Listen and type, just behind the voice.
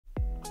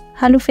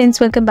Hello friends,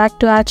 welcome back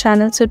to our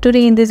channel. So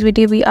today in this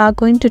video we are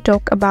going to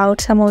talk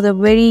about some of the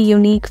very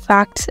unique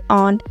facts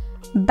on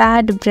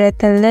bad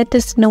breath and let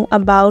us know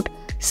about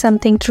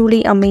something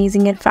truly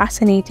amazing and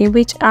fascinating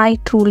which I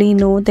truly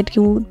know that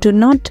you do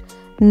not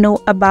know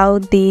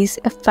about these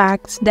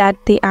facts that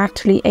they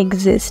actually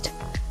exist.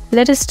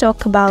 Let us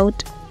talk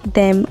about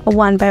them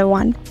one by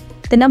one.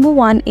 The number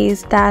one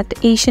is that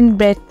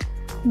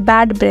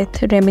bad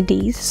breath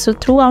remedies. So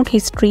throughout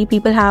history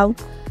people have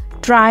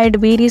tried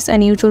various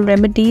unusual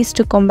remedies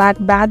to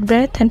combat bad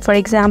breath, and for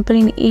example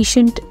in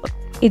ancient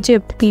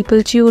Egypt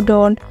people chewed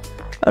on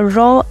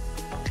raw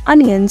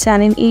onions,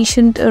 and in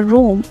ancient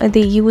Rome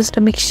they used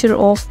a mixture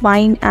of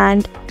wine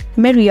and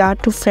myrrh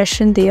to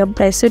freshen their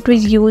breath. So it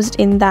was used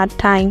in that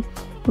time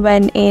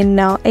when in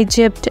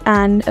Egypt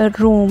and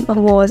Rome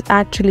was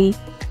actually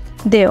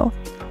there.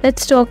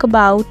 Let's talk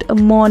about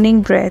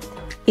morning breath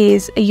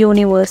is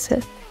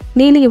universal.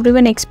 Nearly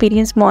everyone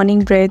experiences morning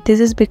breath. This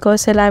is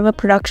because saliva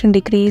production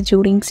decreases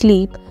during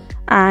sleep,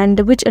 and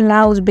which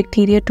allows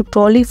bacteria to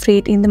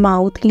proliferate in the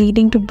mouth,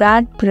 leading to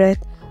bad breath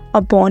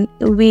upon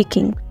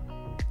waking.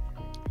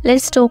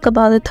 Let's talk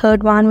about the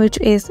third one, which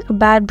is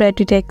bad breath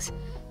detects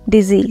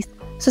disease.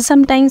 So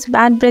sometimes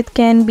bad breath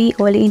can be an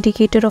early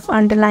indicator of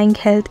underlying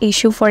health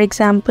issue. For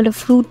example, a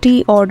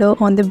fruity odor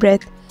on the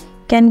breath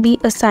can be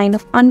a sign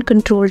of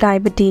uncontrolled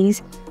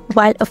diabetes,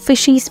 while a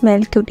fishy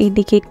smell could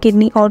indicate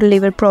kidney or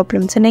liver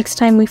problems. So next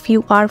time if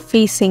you are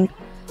facing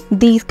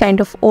these kind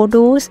of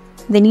odors,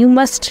 then you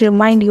must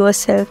remind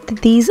yourself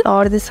that these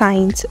are the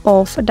signs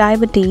of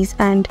diabetes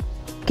and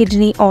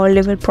kidney or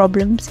liver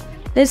problems.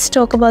 Let's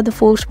talk about the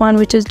fourth one,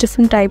 which is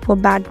different type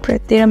of bad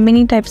breath. There are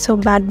many types of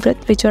bad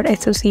breath which are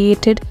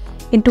associated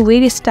into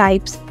various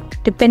types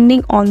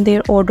depending on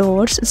their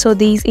odors. So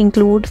these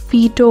include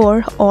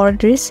fetor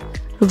odors,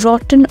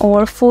 rotten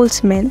or foul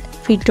smell,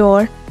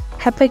 fetor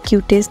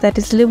hepatitis, that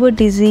is liver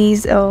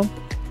disease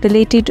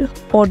related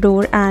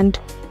odor, and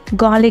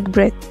garlic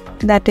breath,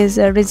 that is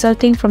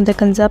resulting from the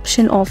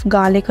consumption of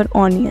garlic or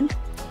onion.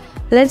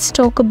 Let's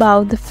talk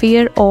about the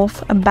fear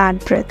of a bad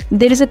breath.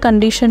 There is a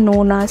condition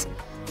known as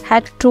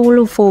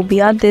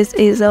heterolophobia. This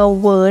is a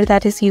word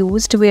that is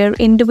used where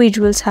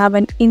individuals have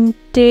an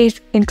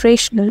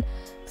irrational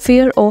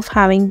fear of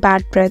having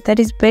bad breath.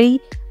 That is very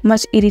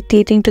much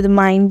irritating to the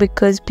mind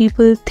because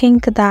people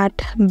think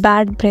that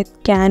bad breath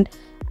can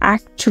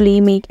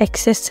actually make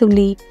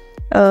excessively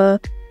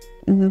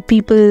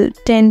people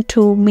tend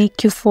to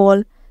make you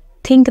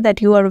think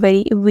that you are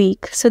very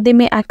weak, so they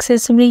may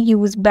excessively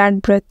use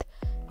bad breath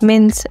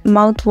mints,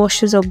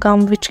 mouthwashes or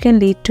gum, which can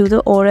lead to the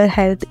oral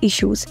health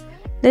issues.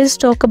 Let's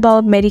talk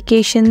about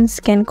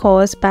medications can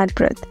cause bad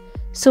breath.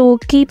 So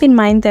keep in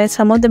mind that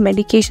some of the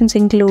medications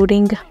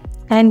including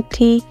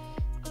antihistamines,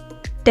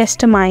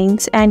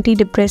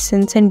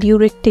 antidepressants and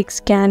diuretics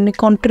can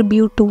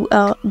contribute to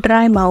a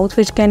dry mouth,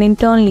 which can in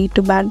turn lead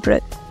to bad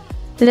breath.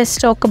 Let's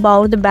talk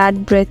about the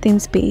bad breath in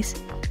space.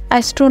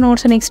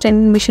 Astronauts on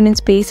extended mission in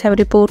space have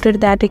reported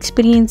that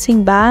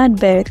experiencing bad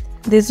breath.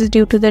 This is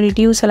due to the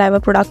reduced saliva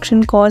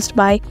production caused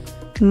by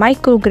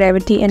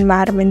microgravity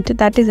environment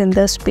that is in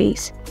the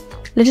space.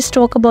 Let us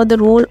talk about the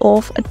role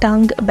of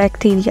tongue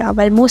bacteria.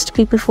 While most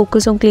people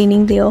focus on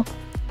cleaning their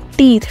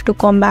teeth to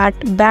combat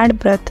bad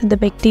breath, the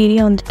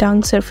bacteria on the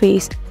tongue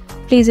surface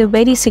plays a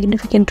very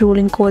significant role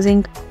in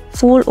causing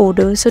foul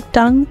odor. So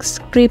tongue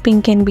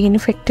scraping can be an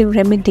effective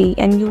remedy,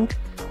 and you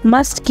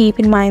must keep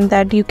in mind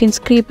that you can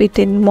scrape it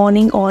in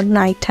morning or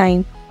night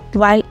time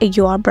while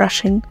you are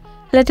brushing.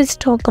 Let us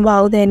talk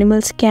about the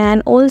animals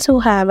can also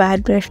have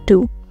bad breath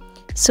too.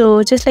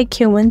 So just like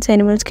humans,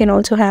 animals can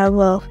also have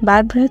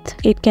bad breath.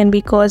 It can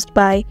be caused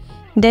by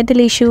dental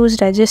issues,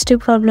 digestive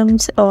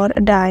problems or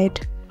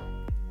diet.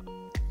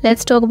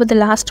 Let's talk about the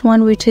last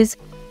one, which is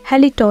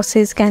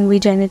halitosis can be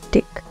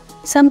genetic.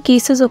 Some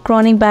cases of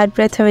chronic bad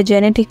breath have a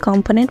genetic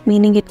component,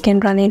 meaning it can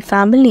run in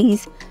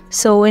families.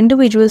 So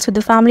individuals with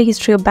a family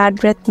history of bad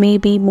breath may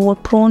be more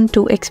prone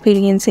to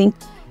experiencing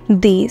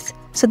these.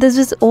 So this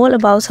is all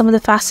about some of the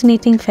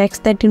fascinating facts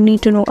that you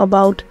need to know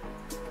about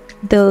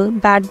the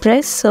bad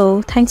breath.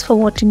 So thanks for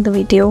watching the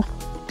video.